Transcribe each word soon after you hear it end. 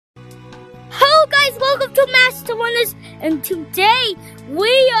guys, welcome to Master Runners, and today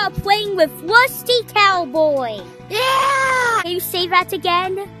we are playing with Rusty Cowboy. Yeah! Can you say that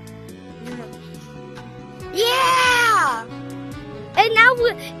again? Yeah! And now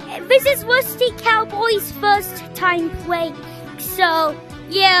this is Rusty Cowboy's first time playing, so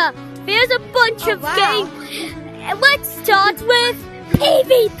yeah, there's a bunch of games. Let's start with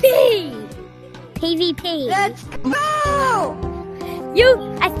PvP. PvP. Let's go!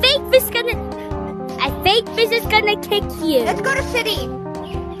 I think this is gonna kick you. Let's go to city.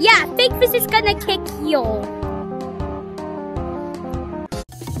 Yeah, I think this is gonna kick you.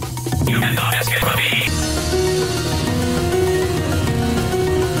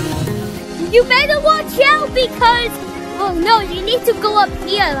 You better watch out because, oh no, you need to go up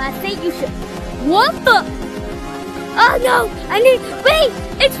here. I think you should. What the? Oh no, wait,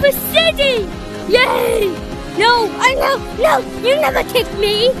 it's for city. Yay! No, no, you never kick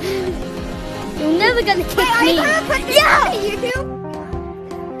me. You're never gonna kick me. Are you gonna put this on YouTube?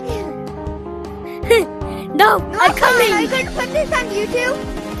 No, I'm coming. Are you gonna put this on YouTube?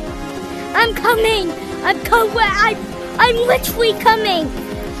 I'm coming. I'm literally coming.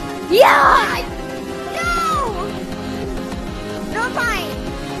 Yeah. No, fine.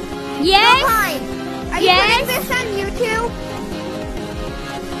 Yes. No, fine. Are you putting this on YouTube?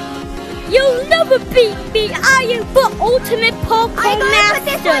 You'll never beat me. I am the ultimate parkour master. Put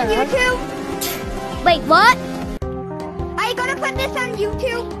this on YouTube? Wait, what? Are you gonna put this on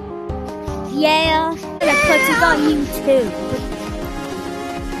YouTube? Yeah, I'm gonna put it on YouTube.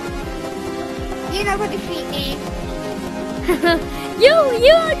 You never defeat me. you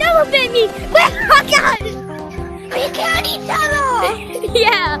never beat me. Wait, oh God! We killed each other.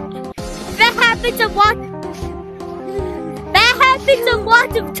 Yeah, that happens a lot. That happens a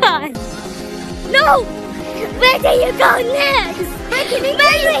lot of times. No! Where do you go next?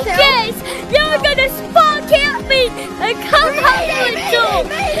 Yes! You're gonna spark at me and come out with you!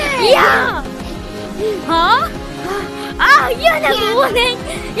 Yeah! Huh? Oh, you're never winning!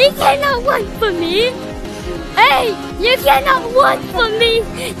 You cannot win for me! Hey! You cannot win for me!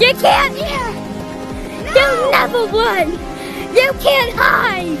 You can't! You'll never win! You can't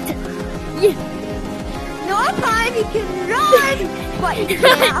hide! No, fine, you can run! But you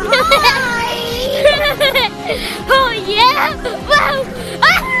can't hide! Oh yeah! Wow!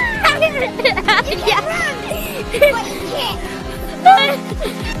 You can run! But you can't!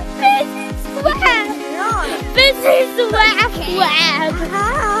 This is swag! This is swag!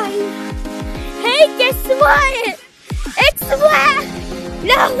 Hi! Hey, guess what? It's swag!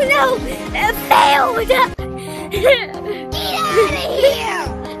 No! It failed! Get out of here!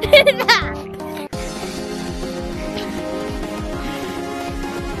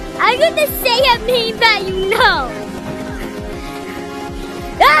 I'm gonna say a meme that you know.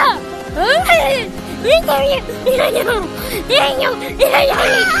 Ah!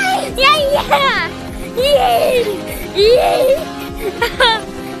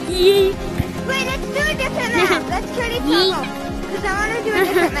 Wait, let's do a different map. Let's try to tell them. Because I want to do a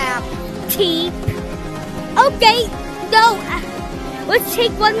different map. Teep. Okay, no. Let's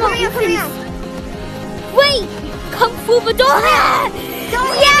take one more. Come here. Wait, come through the door.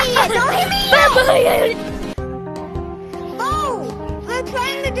 Don't hit me! Oh! We're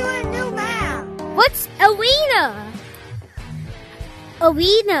trying to do a new map! What's arena?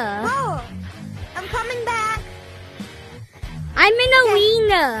 Arena? Oh! I'm coming back! I'm in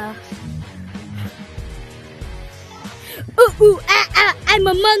arena! I'm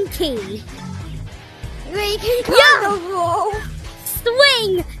a monkey! We can climb the wall!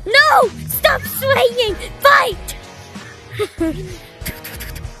 Swing! No! Stop swinging! Fight!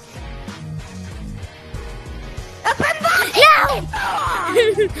 No!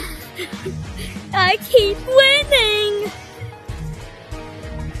 I keep winning!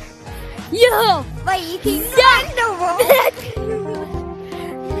 Yo! But you can climb the wall!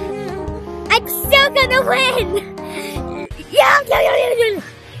 I'm still gonna win! Yeah!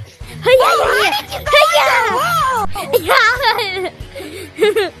 How did you go on the wall?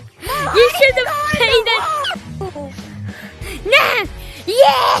 You should have paid it! Nah!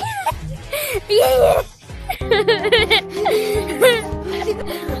 Yeah!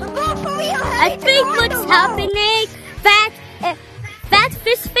 I think what's happening that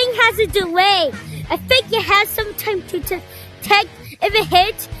this thing has a delay. I think it has some time to detect if it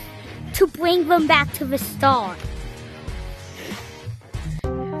hits to bring them back to the start.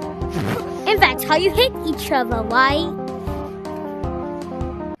 And that's how you hit each other, right?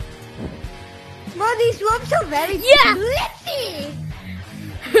 Well, these ropes are very slippery.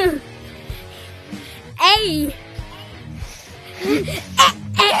 Hey!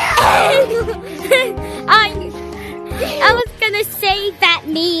 gonna save that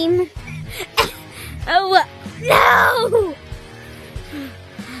meme. Oh, no!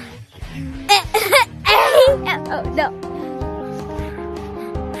 Oh, no.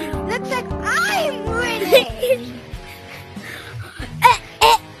 Looks like I'm winning.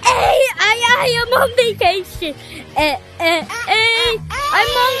 I am on vacation. I'm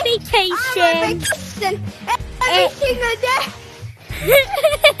on vacation. Every single day.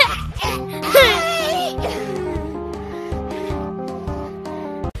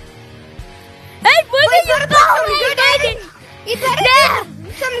 Hey, where are you going? You better get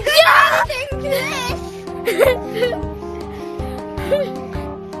some good editing to this.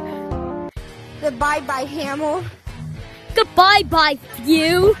 Goodbye, bye, Hamill. Goodbye, bye,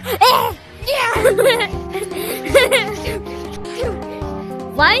 you. Yeah.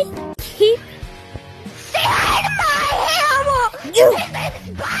 What? Say hi to my Hamill. You.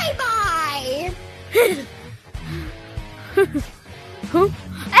 Bye, bye.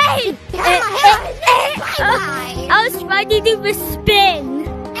 Hey! Bye-bye. I was trying to do a spin.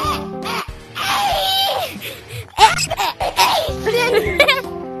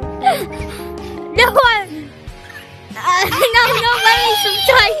 No one. No, let me some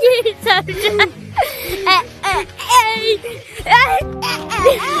Chinese.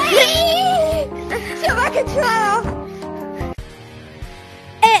 So I can try.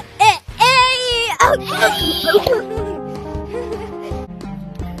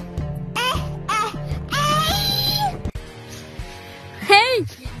 Hey!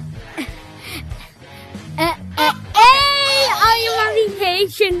 I am on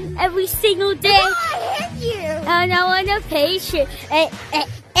vacation every single day. I hit you. And I want a patient. I'm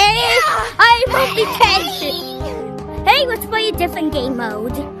on vacation. Hey, let's play a different game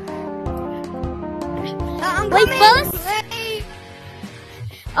mode. Wait, first.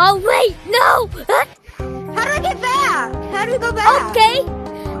 Oh, wait, no. How do I get back? How do we go back? Okay.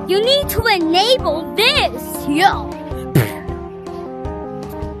 You need to enable this. Yo.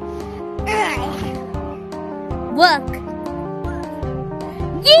 Look.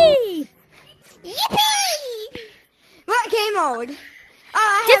 Yee! Yippee! What game mode?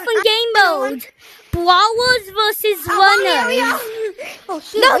 Different game mode. Brawlers versus runners. Oh,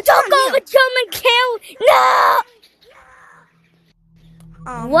 shoot, No, don't go with German kill. No!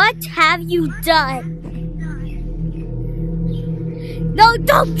 What have you done? No,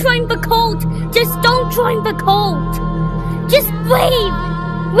 don't join the cult. Just don't join the cult. Just leave.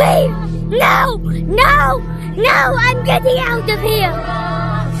 Leave. No, no, no, I'm getting out of here.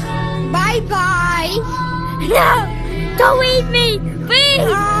 Bye-bye. No, don't leave me. Please,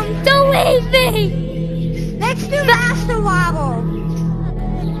 don't leave me. Let's do Master Wobble.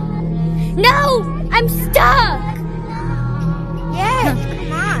 No, I'm stuck. Yes,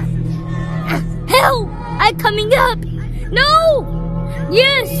 come on. Help, I'm coming up. No.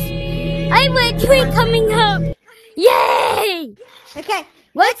 Yes, I'm literally coming up. Yay. Okay.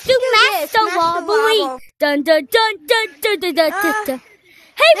 Let's do Master Wobble. Dun dun dun dun dun dun dun dun.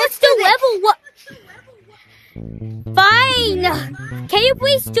 Hey, let's do level 1. Fine. Can you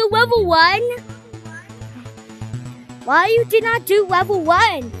please do level 1? Why you did not do level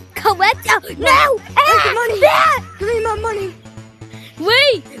 1? Collect. No. Money. Give me my money.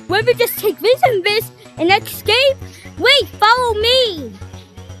 Wait. Let me just take this and this and escape. Wait. Follow me.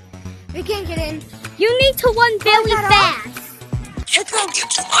 We can't get in. You need to run very fast. Get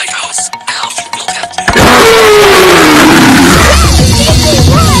into my house. Now you will have to.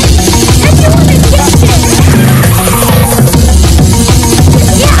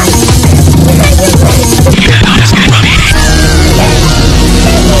 You cannot escape from me.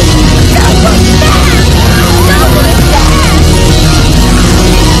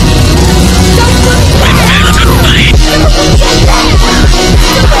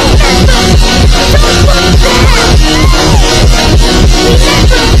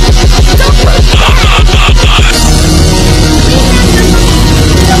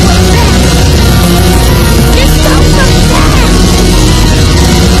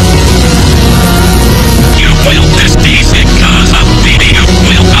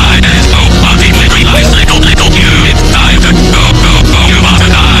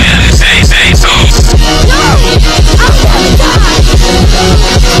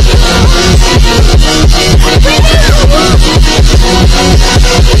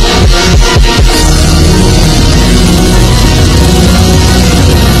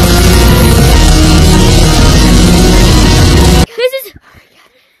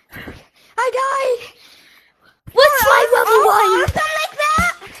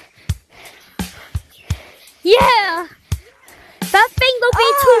 Yeah! That thing will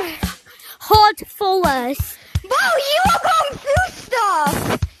be too hard for us. Bo, you are going through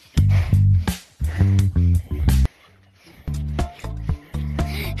stuff!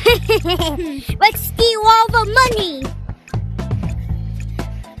 Let's steal all the money!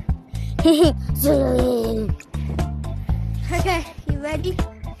 Okay, you ready?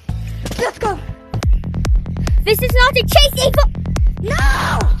 Let's go! This is not a chase, Ava! No!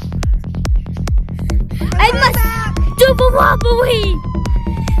 I must do the robbery!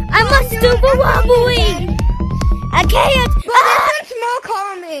 I must do the robbery! I can't! But this one's more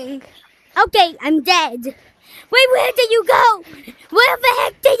calming. Okay, I'm dead. Wait, where did you go? Where the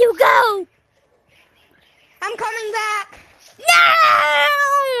heck did you go? I'm coming back.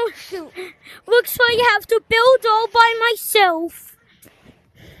 No! Shoot. Looks like I have to build all by myself.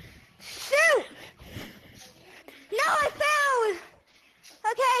 Shoot! No, I fell!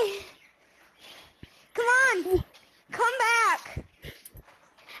 Okay. Come on. Come back.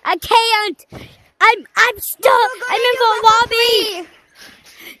 I can't. I'm stuck. I'm in the lobby.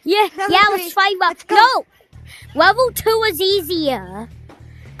 Yeah, let's find out. Let's go. No. Level 2 is easier.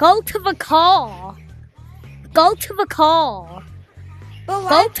 Go to the car. Go to the car. But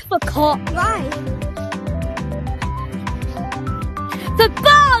Go to the car. Why? The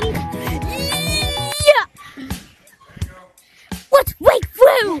bong! Yeah! Let's break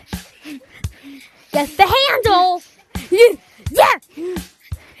through! Get the handle! Yeah! Ooh!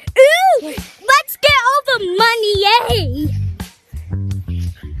 Let's get all the money, yay!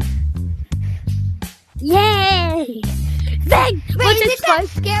 Yay! Then, Wait, is it that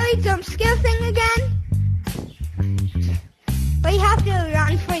scary jump scare thing again? But you have to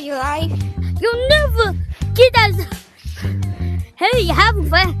run for your life. You'll never get as... Hey, you have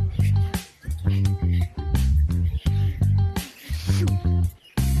that.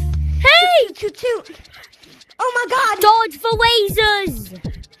 Hey! Shoot. Oh my god! Dodge the lasers!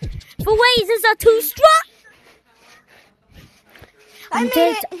 The lasers are too strong! I made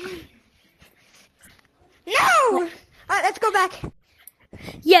it! No! Alright, let's go back.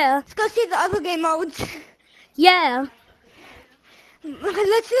 Yeah, Let's go see the other game modes. yeah.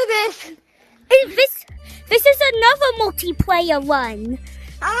 Let's do this. Hey, this is another multiplayer one.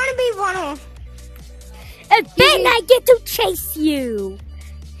 I want to be one of And then I get to chase you.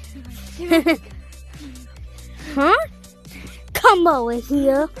 Huh? Come over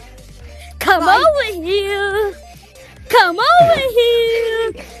here. Come Bye. over here. Come over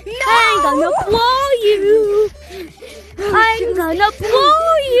here. No! I'm gonna blow you. I'm gonna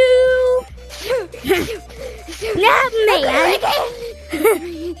blow you. Not man.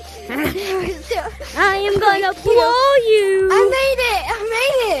 I am gonna blow you. I made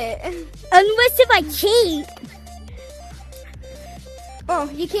it. Unless if I cheat. Oh,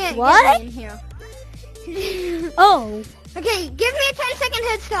 you can't What? get me in here. Oh. Okay, give me a 10-second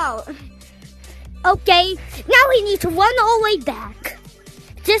head start. Okay. Now we need to run all the way back.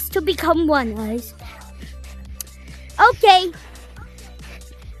 Just to become runners. Okay.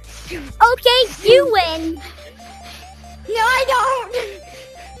 Okay, you win. No, I don't.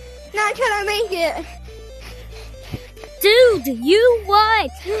 Not until I make it. Dude, you won.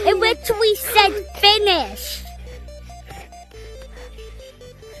 It literally said finish.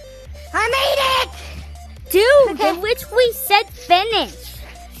 I made it. Dude, Okay. it literally said finish.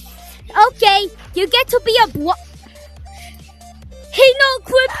 Okay, you get to be a He no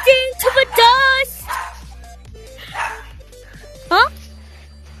gripped into the dust. Huh?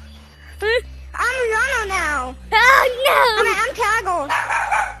 I'm a runner now. Oh I'm tackled.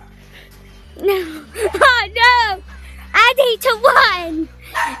 no! No! Oh no! I need to run!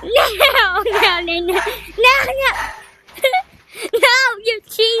 No! No! You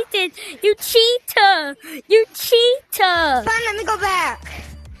cheated! You cheater! You cheater! Fine, let me go back.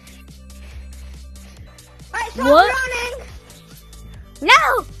 Alright, so What? I'm running.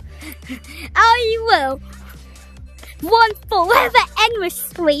 No! I will run forever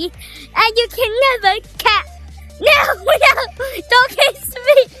endlessly, and you can never catch. No! Don't kiss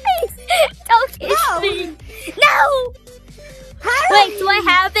me! Please! Don't kiss No. me! No! Wait, do I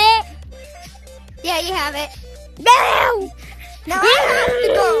have it? Yeah, you have it. No! Now I have to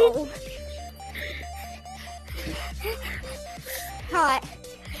go. Alright.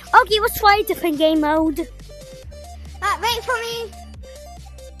 Okay, let's try a different game mode. Wait for me.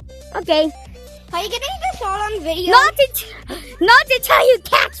 Okay. Are you getting this all on video? Not until you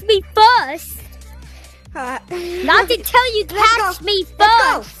catch me first. Not until you Let's catch go. me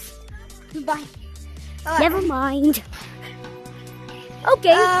Let's first. go. Bye. Alright. Never mind.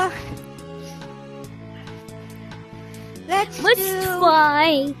 Okay, let's let's do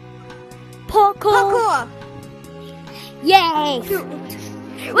try parkour. parkour. Yay!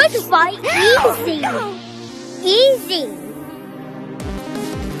 Let's try easy. No. easy.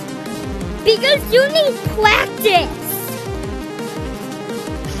 Because you need practice.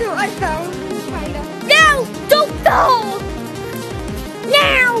 So I fell, kinda. No! Don't fall!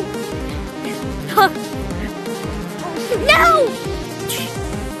 Now! No!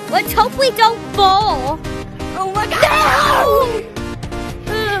 Let's hope we don't fall. Oh my God!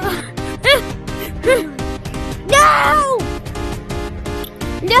 No!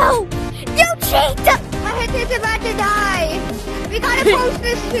 No! You cheater! My headset's about to die. We gotta post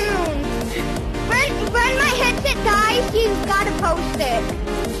this soon. When my headset dies, you gotta post it.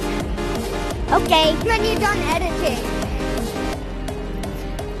 Okay. When you're done editing.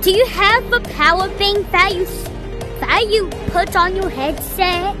 Do you have a power bank that you put on your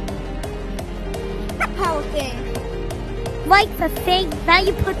headset? What power thing? Like the thing that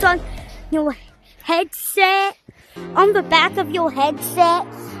you put on your headset? On the back of your headset?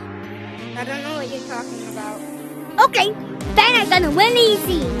 I don't know what you're talking about. Okay, then I'm gonna win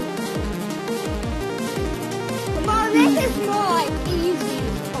easy. Come on, this is more like easy.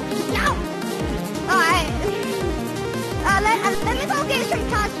 Oh, no! Alright. Let me go get some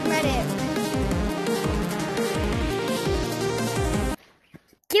cosmetics.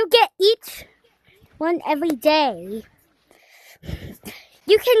 You get each one every day.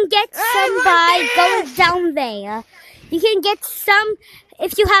 You can get some by going down there. You can get some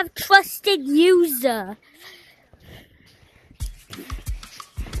if you have trusted user.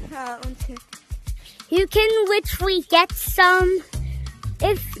 You can literally get some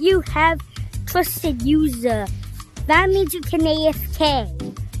if you have trusted user. That means you can AFK.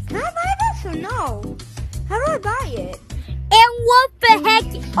 Can I buy this or no? How do I buy it? And what the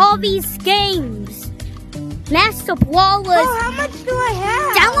heck are these games? Master Brawlers. Oh, how much do I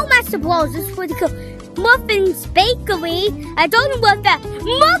have? Download Master Brawlers. It's pretty cool. Muffins Bakery. I don't know what that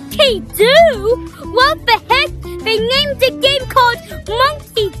Monkey Do. What the heck? They named the game called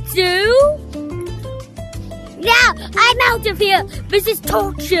Monkey Do. Now I'm out of here. This is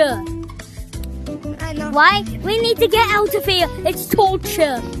torture. I know. Why? We need to get out of here. It's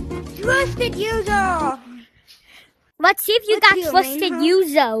torture. Trusted user. Let's see if you got trusted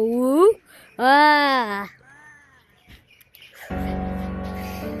user. Ooh.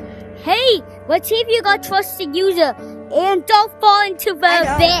 Hey, let's see if you got trusted user. And don't fall into the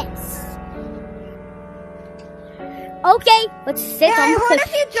abyss. Okay, let's sit on I the heard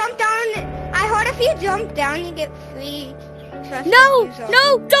if you jump down, you get free trusted No, user.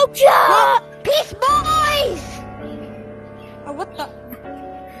 no, don't jump! Peace, boys! Oh, what the?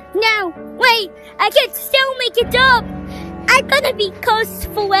 No, wait, I can still make it up. I'm gonna be cursed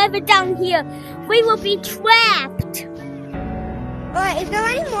forever down here. We will be trapped. Alright, is there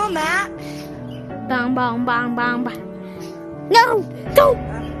any more maps? Bang, bang, bang, bang, bang. No,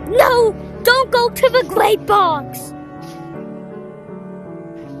 don't go to the gray box.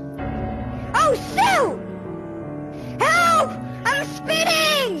 Oh, shoot! Help! I'm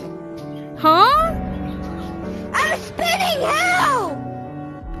spinning! Huh? I'm spinning! Help!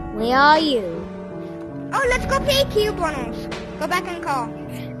 Where are you? Oh, let's go pay cube runners. Go back and call.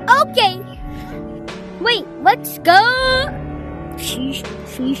 Okay. Wait, let's go. Sheesh,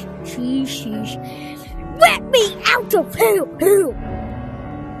 sheesh, sheesh, sheesh. Let me out of here.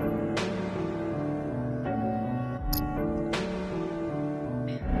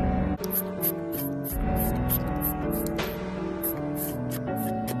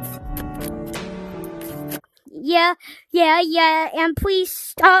 Yeah, and please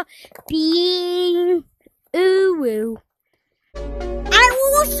stop being ooh.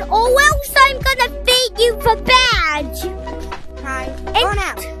 Or else I'm gonna feed you for badge. Hi. Go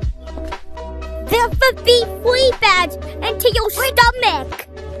now. The be free badge into your stomach.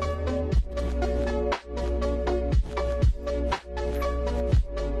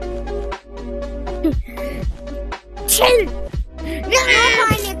 Chill. No,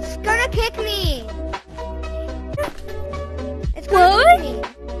 fine. It's gonna kick me. It's gonna What? kick me.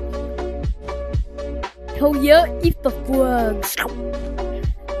 Oh yeah, eat the frogs.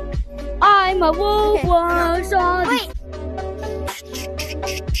 I'm a robot. Wait.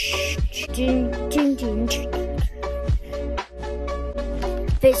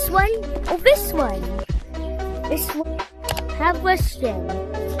 This one or this one? This one. Have question.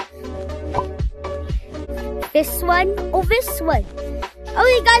 This one or this one?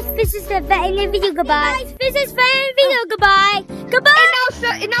 Okay, guys, this is the end of the video. Goodbye. Hey guys, this is the end of the video. Goodbye. Goodbye.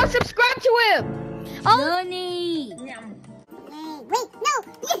 And now subscribe to him. Oh, Nani. Wait, no.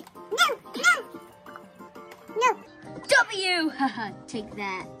 W. Haha, take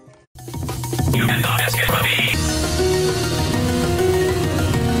that. You cannot escape from me.